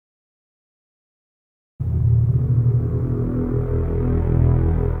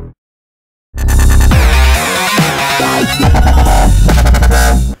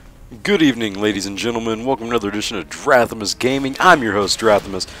Good evening, ladies and gentlemen. Welcome to another edition of Drathamus Gaming. I'm your host,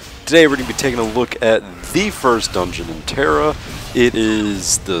 Drathamus. Today we're going to be taking a look at the first dungeon in Tera. It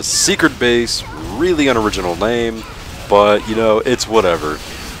is the Secret Base, really unoriginal name, but, you know, it's whatever.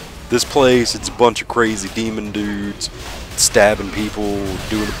 This place, it's a bunch of crazy demon dudes, stabbing people,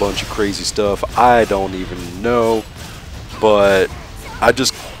 doing a bunch of crazy stuff. I don't even know, but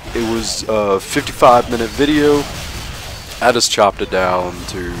it was a 55-minute video. I just chopped it down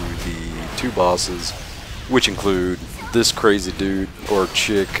to the two bosses, which include this crazy dude or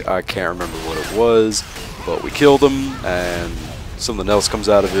chick, I can't remember what it was, but we killed him and something else comes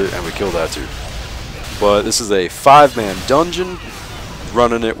out of it and we kill that too. But this is a 5-man dungeon,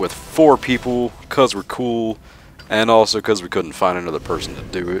 running it with 4 people because we're cool and also because we couldn't find another person to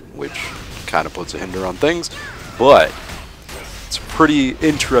do it, which kind of puts a hinder on things. But it's a pretty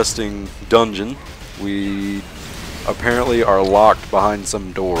interesting dungeon. We apparently are locked behind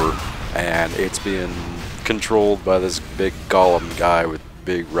some door, and it's being controlled by this big golem guy with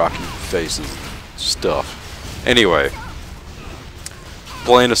big rocky faces and stuff. Anyway,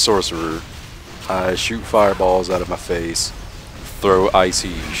 playing a sorcerer, I shoot fireballs out of my face, throw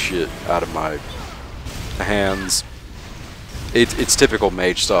icy shit out of my hands. It's typical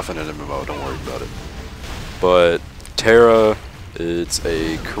mage stuff in an MMO, don't worry about it. But Tera, it's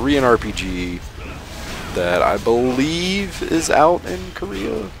a Korean RPG that I believe is out in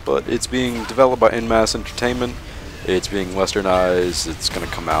Korea, but it's being developed by Mass Entertainment. It's being westernized. It's going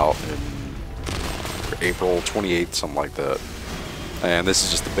to come out in April 28th, something like that. And this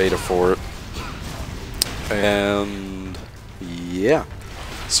is just the beta for it. And yeah,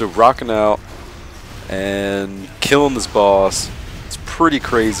 so rocking out and killing this boss. It's pretty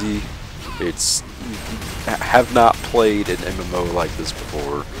crazy. Have not played an MMO like this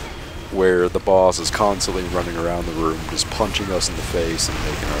before, where the boss is constantly running around the room just punching us in the face and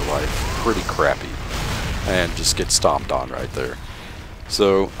making our life pretty crappy and just get stomped on right there.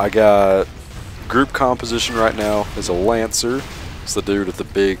 So I got group composition right now is a Lancer. It's the dude with the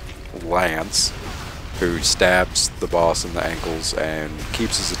big lance who stabs the boss in the ankles and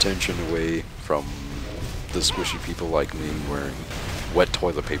keeps his attention away from the squishy people like me wearing wet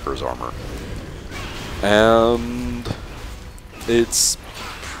toilet paper as armor. And it's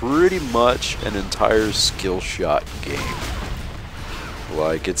pretty much an entire skill shot game.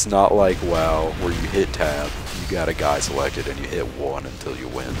 Like, it's not like WoW where you hit tab, you got a guy selected and you hit 1 until you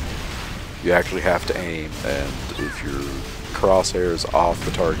win. You actually have to aim, and if your crosshair's off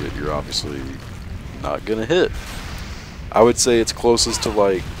the target, you're obviously not gonna hit. I would say it's closest to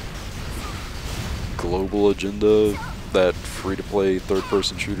like Global Agenda, that free-to-play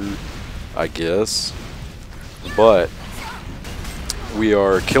third-person shooter, I guess. But we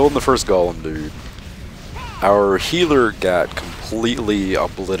are killing the first golem dude. Our healer got completely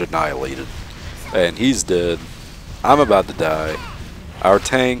annihilated, and he's dead. I'm about to die. Our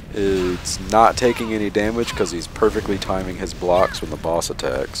tank is not taking any damage because he's perfectly timing his blocks when the boss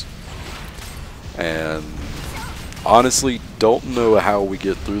attacks. And honestly, don't know how we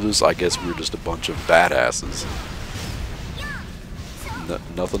get through this. I guess we're just a bunch of badasses.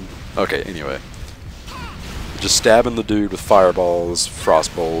 Nothing? Okay, anyway. Just stabbing the dude with fireballs,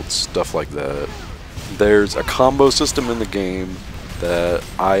 frostbolts, stuff like that. There's a combo system in the game that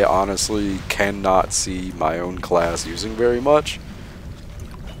I honestly cannot see my own class using very much.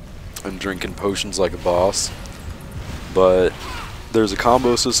 I'm drinking potions like a boss. But there's a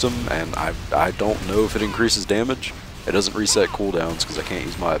combo system, and I don't know if it increases damage. It doesn't reset cooldowns because I can't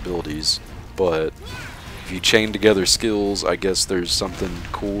use my abilities. But if you chain together skills, I guess there's something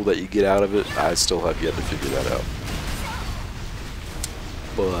cool that you get out of it. I still have yet to figure that out.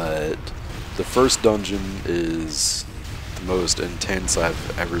 But the first dungeon is the most intense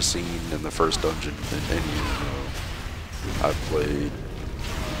I've ever seen in the first dungeon in any MMO. I've played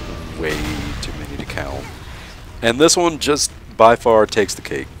way too many to count. And this one just by far takes the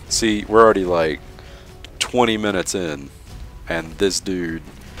cake. See, we're already like 20 minutes in, and this dude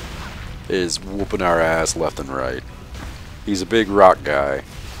is whooping our ass left and right. He's a big rock guy,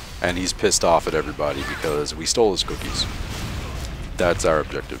 and he's pissed off at everybody because we stole his cookies. That's our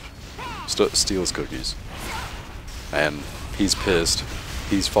objective. Steal his cookies. And he's pissed.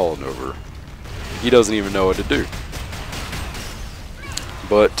 He's fallen over. He doesn't even know what to do.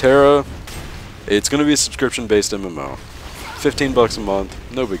 But Tera, it's going to be a subscription-based MMO. 15 bucks a month,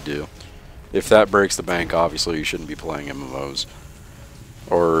 no big deal. If that breaks the bank, obviously you shouldn't be playing MMOs.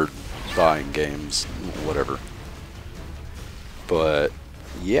 Or buying games, whatever. But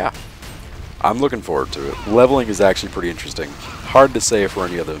yeah, I'm looking forward to it. Leveling is actually pretty interesting. Hard to say for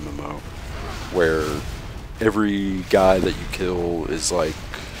any other MMO, where every guy that you kill is like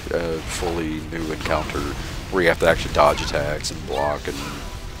a fully new encounter where you have to actually dodge attacks and block and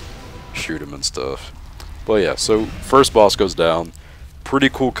shoot him and stuff. But yeah, so first boss goes down. Pretty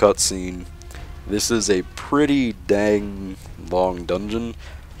cool cutscene. This is a pretty dang long dungeon.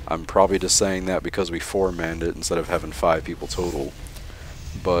 I'm probably just saying that because we 4-manned it instead of having 5 people total.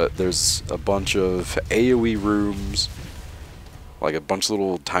 But there's a bunch of AoE rooms, like a bunch of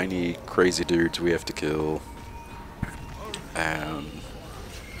little tiny crazy dudes we have to kill, and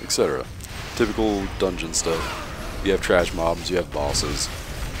etc. Typical dungeon stuff. You have trash mobs, you have bosses.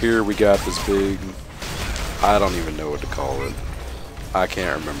 Here we got this big, I don't even know what to call it. I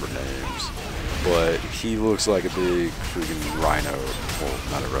can't remember names. But he looks like a big freaking rhino. Well,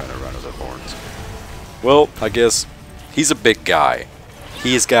 not a rhino, rhinos have horns. Well, I guess he's a big guy.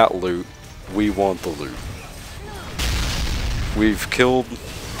 He's got loot. We want the loot. We've killed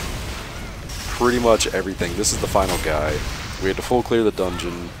pretty much everything. This is the final guy. We had to full clear the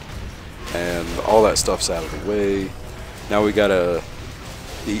dungeon, and all that stuff's out of the way. Now we gotta...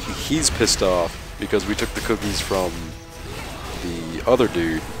 He's pissed off because we took the cookies from the other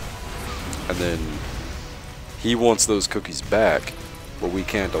dude, and then he wants those cookies back, but we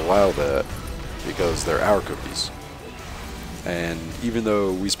can't allow that because they're our cookies. And even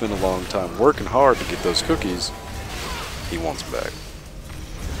though we spent a long time working hard to get those cookies, he wants them back.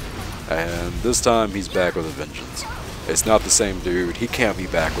 And this time he's back with a vengeance. It's not the same dude. He can't be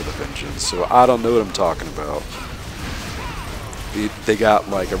back with a vengeance, so I don't know what I'm talking about. They got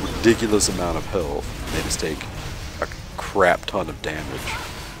like a ridiculous amount of health. They just take a crap ton of damage,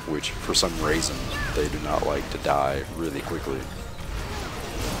 which for some reason they do not like to die really quickly.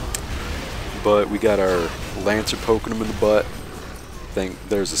 But we got our Lancer poking him in the butt. Think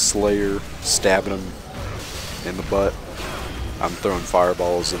there's a Slayer stabbing him in the butt. I'm throwing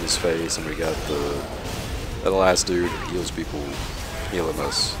fireballs in his face, and we got the last dude who heals people, healing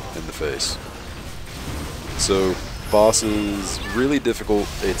us in the face. So boss is really difficult.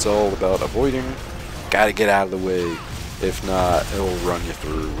 It's all about avoiding. Gotta get out of the way. If not, it'll run you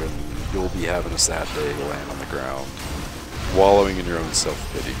through, and you'll be having a sad day to land on the ground, wallowing in your own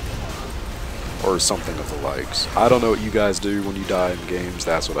self-pity, or something of the likes. I don't know what you guys do when you die in games.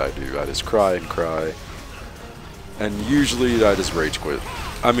 That's what I do. I just cry and cry, and usually I just rage quit.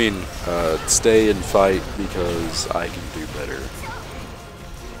 I mean, stay and fight because I can do better.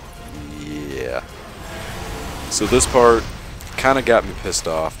 Yeah. So this part kind of got me pissed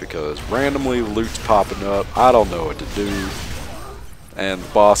off because randomly loot's popping up. I don't know what to do. And the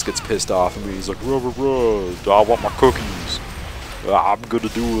boss gets pissed off at me. He's like, ruh, ruh, ruh, I want my cookies. I'm gonna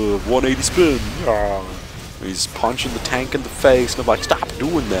do a 180 spin. He's punching the tank in the face, and I'm like, stop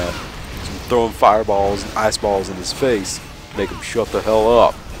doing that. So I'm throwing fireballs and ice balls in his face, make him shut the hell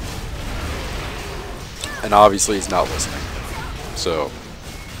up. And obviously he's not listening. So,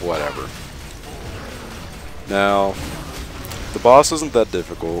 whatever. Now, the boss isn't that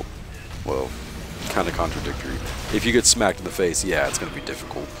difficult. Well, kind of contradictory. If you get smacked in the face, yeah, it's going to be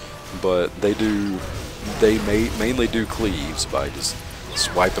difficult. But they mainly do cleaves by just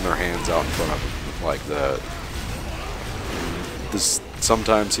swiping their hands out in front of him like that.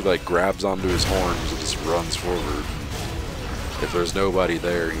 Sometimes he like grabs onto his horns and just runs forward. If there's nobody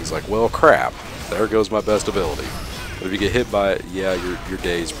there, he's like, well, crap. There goes my best ability. But if you get hit by it, yeah, your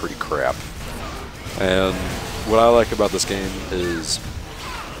day's pretty crap. And what I like about this game is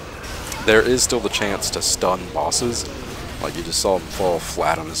there is still the chance to stun bosses. Like, you just saw him fall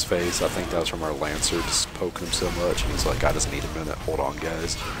flat on his face. I think that was from our Lancer just poking him so much. And he's like, I just need a minute. Hold on,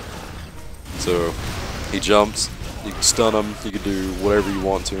 guys. So, he jumps. You can stun him. You can do whatever you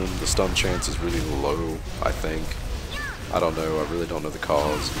want to him. The stun chance is really low, I think. I don't know. I really don't know the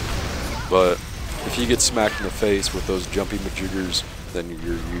cause. But if you get smacked in the face with those jumpy majiggers, then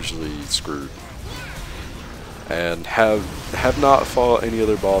you're usually screwed. And have not fought any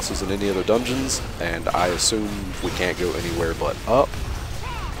other bosses in any other dungeons, and I assume we can't go anywhere but up.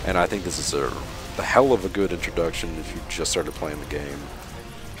 And I think this is a hell of a good introduction if you just started playing the game.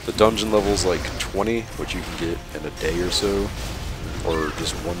 The dungeon level's like 20, which you can get in a day or so, or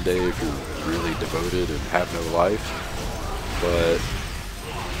just one day if you're really devoted and have no life. But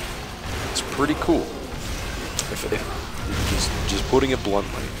it's pretty cool. If just putting it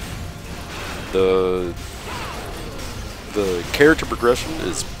bluntly, the character progression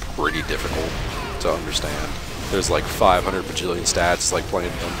is pretty difficult to understand. There's like 500 bajillion stats, like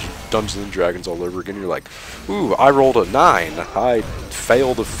playing Dungeons and Dragons all over again. You're like, ooh, I rolled a 9. I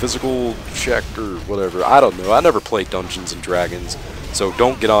failed a physical check or whatever. I don't know. I never played Dungeons and Dragons, so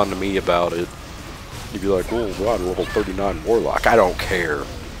don't get on to me about it. You'd be like, oh, well, I rolled a 39 Warlock. I don't care.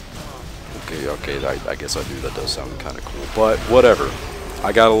 Okay, I guess I do. That does sound kind of cool, but whatever.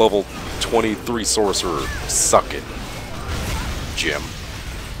 I got a level 23 sorcerer. Suck it, Jim.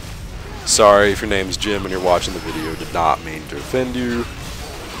 Sorry if your name's Jim and you're watching the video. Did not mean to offend you.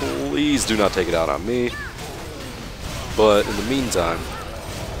 Please do not take it out on me. But in the meantime,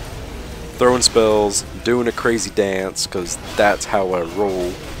 throwing spells, doing a crazy dance, because that's how I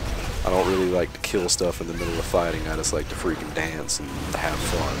roll. I don't really like to kill stuff in the middle of fighting. I just like to freaking dance and have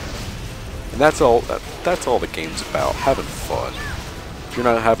fun. And that's all the game's about, having fun. If you're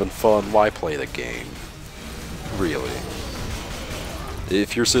not having fun, why play the game? Really.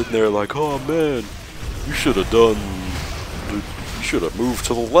 If you're sitting there like, oh man, you should have moved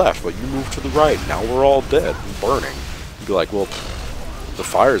to the left, but you moved to the right, now we're all dead and burning. You'd be like, well, the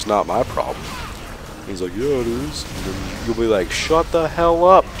fire's not my problem. And he's like, yeah, it is. And then you'll be like, shut the hell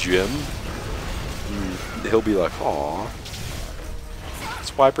up, Jim. And he'll be like, aw,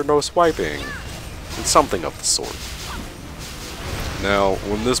 swipe or no swiping. And something of the sort. Now,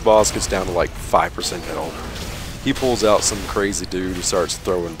 when this boss gets down to like 5% health, he pulls out some crazy dude who starts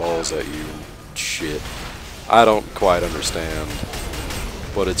throwing balls at you and shit. I don't quite understand,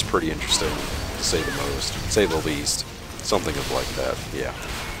 but it's pretty interesting, to say the least. Something of like that, yeah.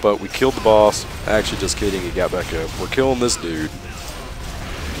 But we killed the boss. Actually, just kidding, he got back up. We're killing this dude.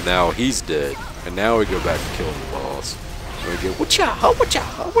 Now he's dead. And now we go back to killing the boss. And we go, whatcha, whatcha,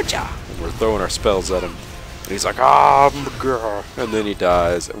 whatcha. And we're throwing our spells at him. And he's like, ah, oh, and then he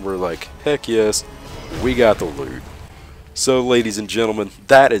dies. And we're like, heck yes, we got the loot. So, ladies and gentlemen,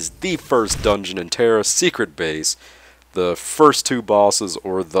 that is the first dungeon in Tera, Secret Base. The first two bosses,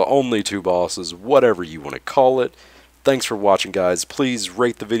 or the only two bosses, whatever you want to call it. Thanks for watching, guys. Please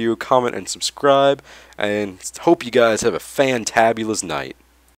rate the video, comment, and subscribe. And hope you guys have a fantabulous night.